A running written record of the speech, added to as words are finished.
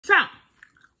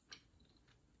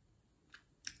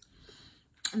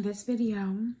this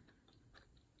video,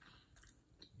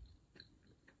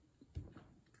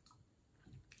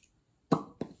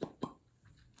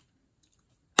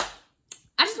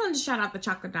 I just wanted to shout out the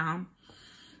Chocolate Dom.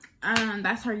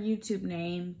 That's her YouTube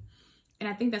name, and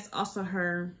I think that's also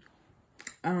her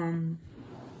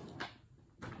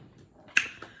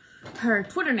her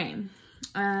Twitter name.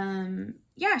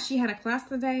 Yeah, she had a class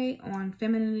today on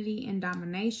femininity and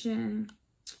domination,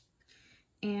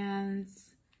 and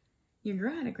your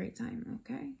girl had a great time.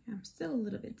 Okay, I'm still a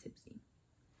little bit tipsy,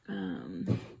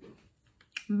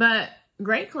 but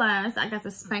great class. I got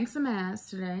to spank some ass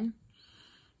today.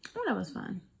 Oh, that was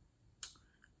fun.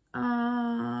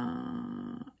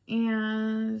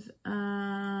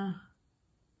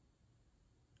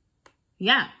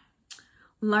 Yeah,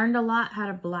 learned a lot, had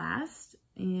a blast,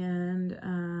 and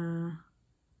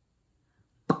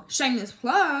shameless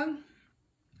plug,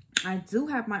 I do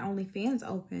have my OnlyFans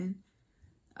open.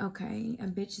 Okay, a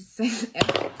bitch is sexy.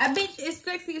 A bitch is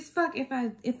sexy as fuck if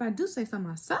I do say so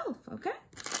myself. Okay,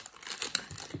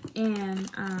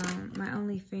 and my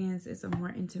OnlyFans is a more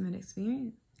intimate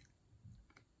experience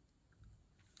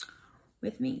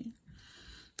with me,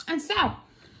 and so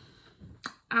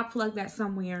I'll plug that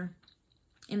somewhere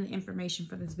in the information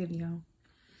for this video.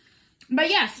 But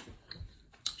yes,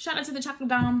 shout out to the Chocolate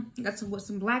Dom. Got to whip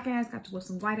some black ass, got to whip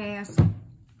some white ass.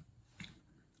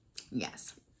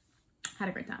 Yes, had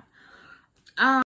a great time.